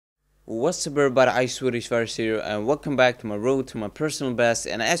What's up everybody, I Swedish Virus here and welcome back to my road to my personal best.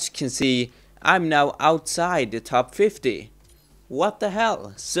 And as you can see, I'm now outside the top 50. What the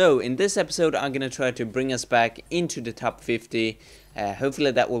hell? So in this episode I'm gonna try to bring us back into the top 50.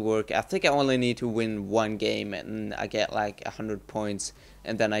 Hopefully that will work. I think I only need to win one game and I get like 100 points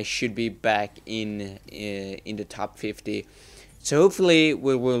and then I should be back in the top 50. So hopefully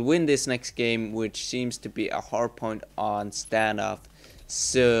we will win this next game, which seems to be a hard point on Standoff.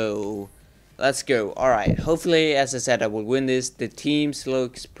 So let's go. Alright, hopefully, as I said, I will win this. The teams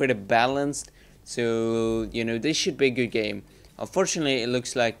looks pretty balanced, so you know this should be a good game. Unfortunately, it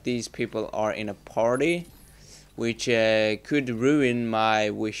looks like these people are in a party, which could ruin my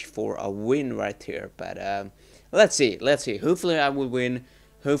wish for a win right here. But let's see. Hopefully I will win.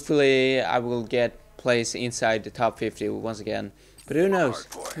 Hopefully I will get placed inside the top 50 once again. But who knows?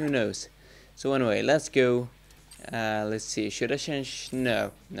 Who knows? So anyway, let's go. Let's see, should I change? No,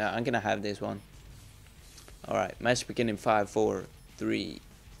 I'm gonna have this one. Alright, match begin in 5, 4, 3,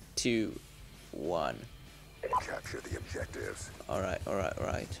 2, 1. Capture the objectives. Alright.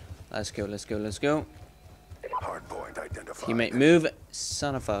 Let's go. Hardpoint identified. Teammate move,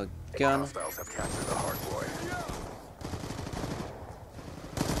 son of a gun. Hostiles have captured the hardpoint.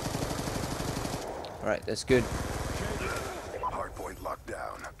 Alright, that's good. Hardpoint locked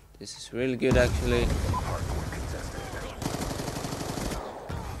down. This is really good actually. Hardpoint contested.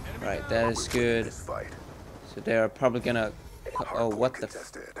 Right, that is good. This fight. So they are probably gonna. Oh, what the?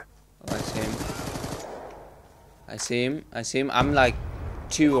 Oh, I see him. I'm like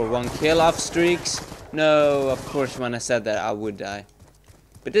 2 or 1 kill off streaks. No, of course when I said that I would die.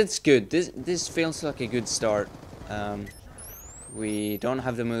 But it's good. This feels like a good start. We don't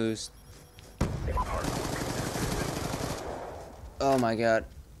have the moves. Oh my god.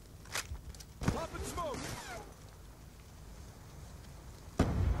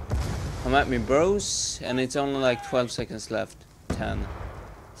 Come at me, bros, and it's only like 12 seconds left. 10.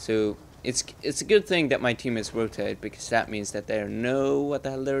 So it's a good thing that my teammates rotate, because that means that they know what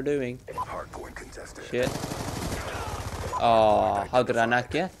the hell they're doing. Hardpoint contested. Shit. Oh, how did I not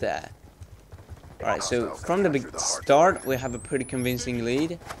get that? Alright, so from the start we have a pretty convincing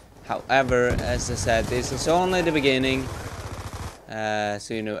lead. However, as I said, this is only the beginning.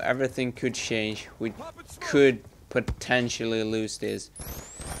 So you know, everything could change. We could potentially lose this.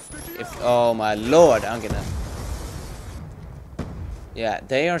 Oh my lord, I'm gonna. Yeah,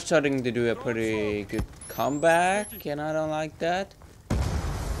 they are starting to do a pretty good comeback, and I don't like that.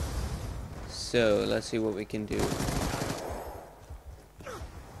 So let's see what we can do.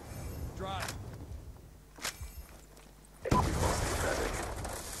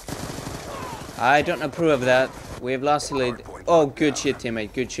 I don't approve of that. We've lost the lead. Oh, good shit,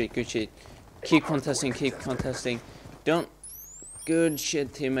 teammate. Good shit. Keep contesting. Don't. Good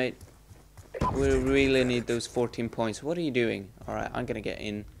shit, teammate. We really need those 14 points. What are you doing? Alright, I'm gonna get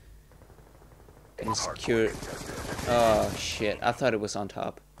in. Gonna secure. Oh shit, I thought it was on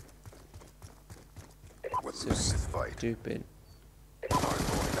top. So stupid.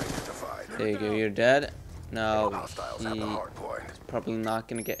 There you go, you're dead. Now he's probably not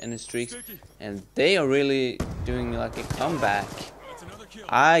gonna get any streaks. And they are really doing like a comeback.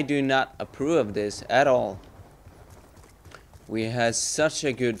 I do not approve of this at all. We had such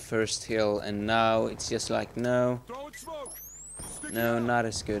a good first hill, and now it's just like, no, not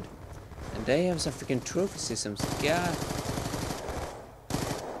as good. And they have some freaking trophy systems, god.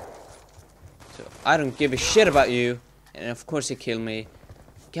 So I don't give a shit about you, and of course you kill me.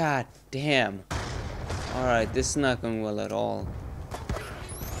 God damn. Alright, this is not going well at all.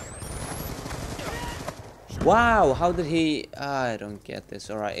 Wow, how did he... I don't get this.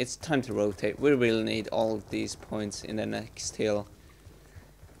 Alright, it's time to rotate. We really need all of these points in the next hill.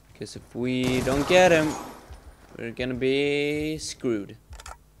 Because if we don't get him, we're gonna be screwed.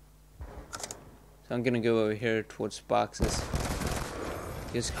 So I'm gonna go over here towards boxes.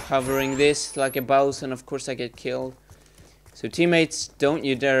 Just covering this like a boss, and of course I get killed. So teammates, don't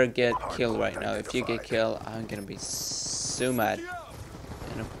you dare get killed right now. If you get killed, I'm gonna be so mad.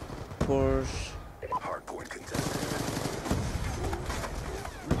 And of course...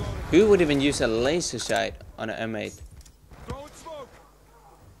 Who would even use a laser sight on an M8?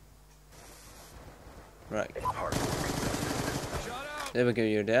 Right. There we go,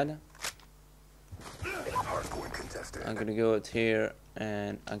 you're dead. I'm gonna go out here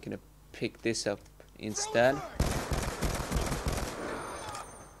and I'm gonna pick this up instead.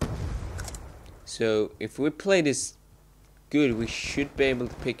 So if we play this good, we should be able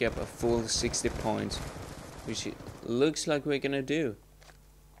to pick up a full 60 points, which it looks like we're gonna do.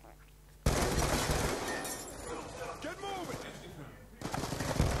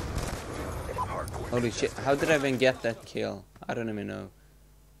 Holy shit, how did I even get that kill? I don't even know.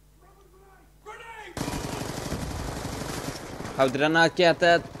 How did I not get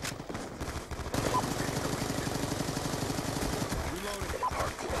that?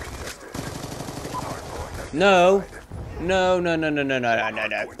 No! No, no, no, no, no, no, no,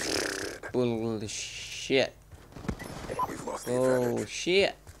 no. Bullshit.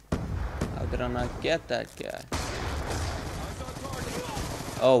 Bullshit. How did I not get that guy?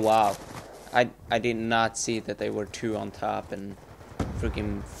 Oh wow. I did not see that they were 2 on top and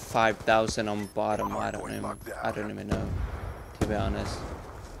freaking 5,000 on bottom. I don't even know, to be honest.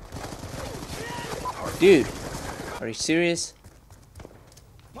 Dude, are you serious?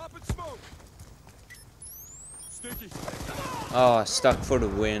 Oh, stuck for the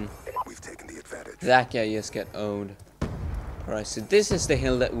win. We've taken the advantage. That guy just got owned. Alright, so this is the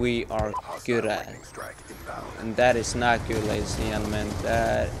hill that we are good at. And that is not good, ladies and gentlemen.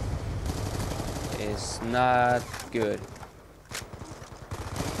 That is not good.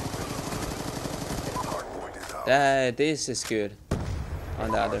 This is good.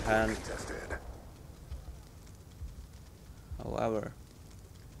 On the other hand. However.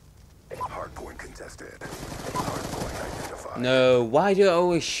 Hardpoint contested. Hardpoint identified. No, why do I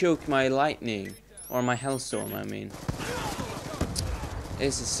always choke my lightning? Or my hellstorm, I mean.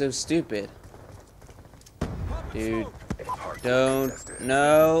 This is so stupid. Dude. Don't.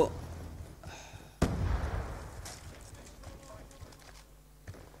 No.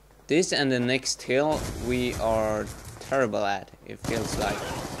 This and the next hill we are terrible at, it feels like.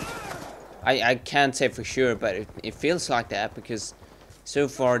 I can't say for sure, but it feels like that because so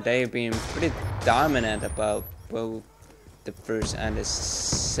far they've been pretty dominant about both the first and the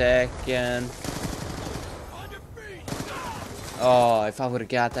second. Oh, if I would have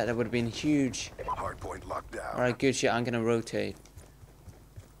got that, that would have been huge. Hardpoint locked down. Alright, good shit, I'm gonna rotate.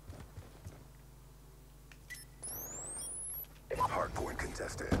 Hardpoint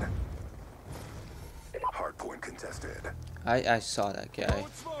contested. Hardpoint contested. I saw that guy.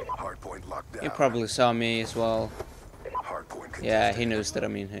 Hardpoint locked down. He probably saw me as well. Hardpoint contested. Yeah, he knows that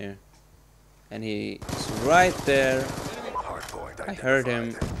I'm in here. And he's right there. Hardpoint I heard him.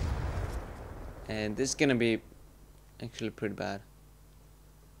 identified. And this is gonna be actually pretty bad.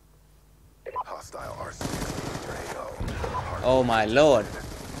 Hostile R6 Oh my lord.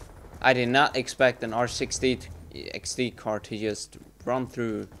 I did not expect an R60 XD car to just run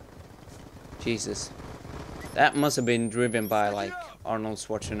through. Jesus. That must have been driven by like Arnold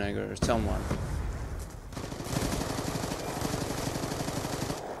Schwarzenegger or someone.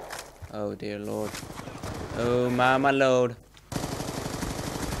 Oh dear lord. Oh my lord.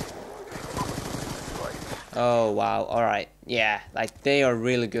 Oh wow, alright. Yeah, like they are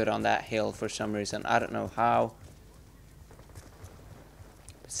really good on that hill for some reason. I don't know how.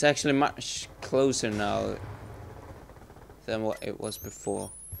 It's actually much closer now than what it was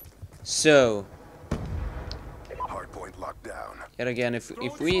before. So Hardpoint locked down. yet again, if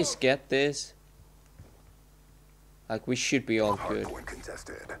we just get this, like we should be all good. Hardpoint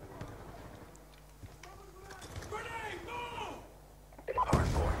contested.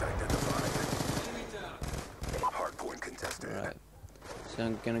 Hardpoint identified. Hardpoint contested. Right. So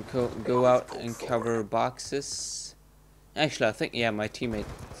I'm gonna go out and cover boxes. Actually, I think, yeah, my teammate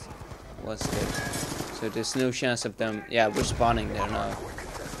was there. So there's no chance of them. Yeah, we're spawning there now.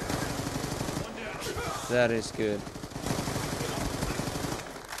 That is good.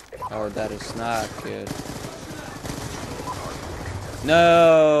 Oh, that is not good.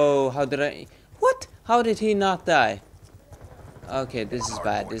 No! How did I... What? How did he not die? Okay, this is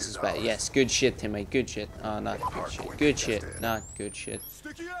bad. This is bad. Yes, good shit, teammate. Good shit. Oh, not good shit. Good shit. Not good shit.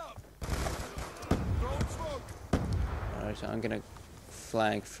 Alright, so I'm gonna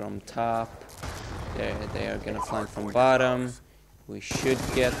flank from top. They are gonna flank from bottom. We should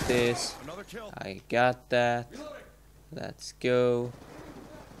get this. I got that. Let's go.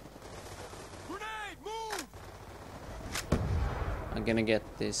 I'm gonna get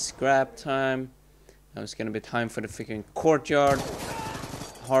this scrap time. Now it's gonna be time for the freaking courtyard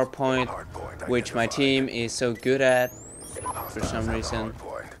hardpoint, which my team is so good at for some reason.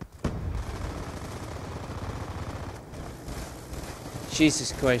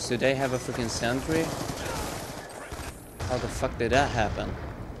 Jesus Christ, do they have a freaking sentry? How the fuck did that happen?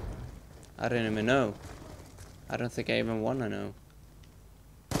 I don't even know. I don't think I even wanna know.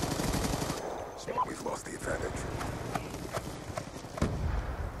 We've lost the advantage.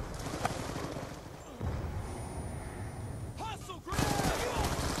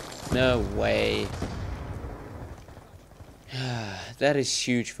 No way. That is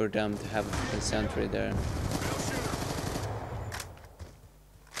huge for them to have a freaking sentry there.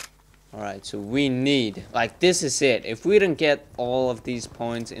 Alright, so we need, like, this is it. If we don't get all of these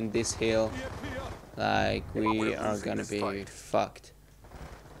points in this hill, like, we are gonna be fucked.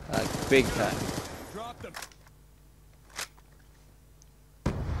 Like, big time.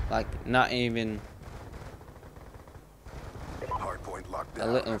 Like, not even Hardpoint locked a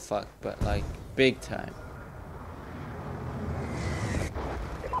down. little fucked, but like, big time.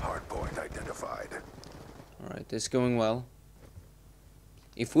 Hardpoint identified. Alright, this is going well.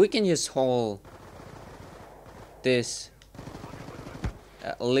 If we can just hold this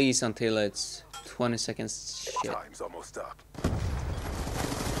at least until it's 20 seconds, shit. Time's almost up.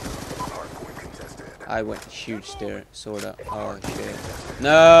 Hardpoint contested. I went huge there, sorta. Oh shit.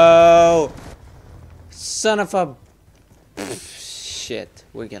 No! Son of a... Shit,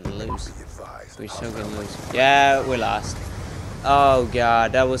 we're gonna lose. Be advised. We're so gonna lose. Yeah, we lost. Oh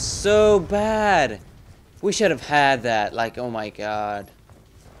god, that was so bad. We should have had that. Like, oh my god.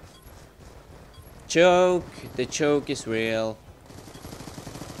 Choke. The choke is real.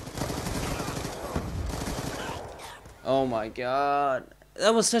 Oh my god.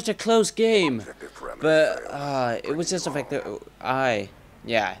 That was such a close game. But it was just the fact that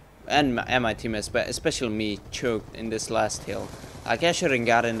and my teammates, but especially me, choked in this last hill. Like, I should have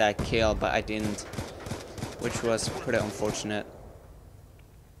gotten that kill, but I didn't, which was pretty unfortunate.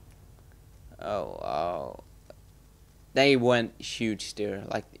 Oh wow. They went huge there.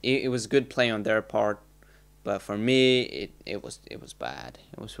 Like, it was good play on their part, but for me it was bad.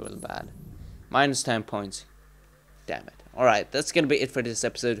 It was really bad. Minus 10 points. Damn it. Alright, that's gonna be it for this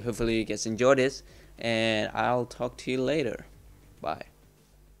episode. Hopefully you guys enjoyed this, and I'll talk to you later. Bye.